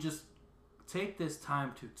we would just take this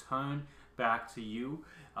time to turn back to you.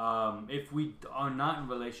 If we are not in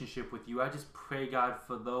relationship with you, I just pray, God,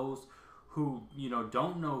 for those who,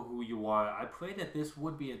 don't know who you are. I pray that this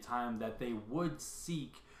would be a time that they would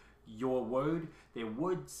seek your word. They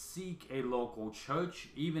would seek a local church,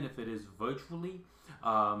 even if it is virtually,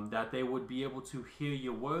 that they would be able to hear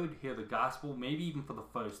your word, hear the gospel, maybe even for the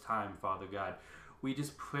first time, Father God. We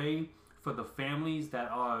just pray for the families that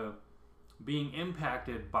are being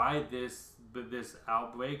impacted by this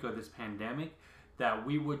outbreak or this pandemic, that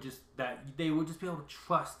they would just be able to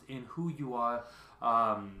trust in who you are,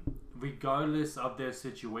 regardless of their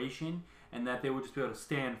situation, and that they would just be able to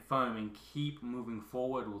stand firm and keep moving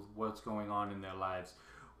forward with what's going on in their lives.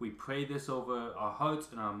 We pray this over our hearts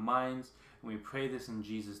and our minds, and we pray this in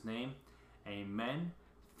Jesus' name. Amen.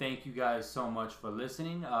 Thank you guys so much for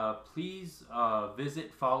listening. Please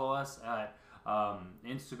follow us at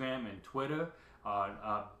Instagram and Twitter on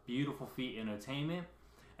Beautiful Feet Entertainment,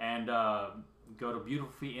 and go to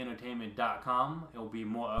beautifulfeetentertainment.com. There will be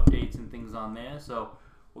more updates and things on there. So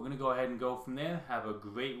we're going to go ahead and go from there. Have a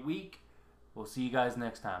great week. We'll see you guys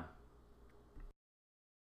next time.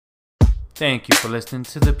 Thank you for listening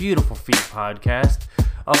to the Beautiful Feet Podcast,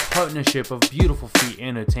 a partnership of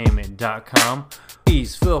beautifulfeetentertainment.com.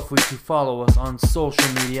 Please feel free to follow us on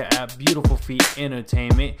social media at Beautiful Feet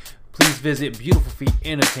Entertainment. Please visit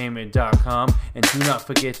beautifulfeetentertainment.com, and do not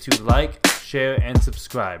forget to like, share, and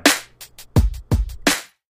subscribe.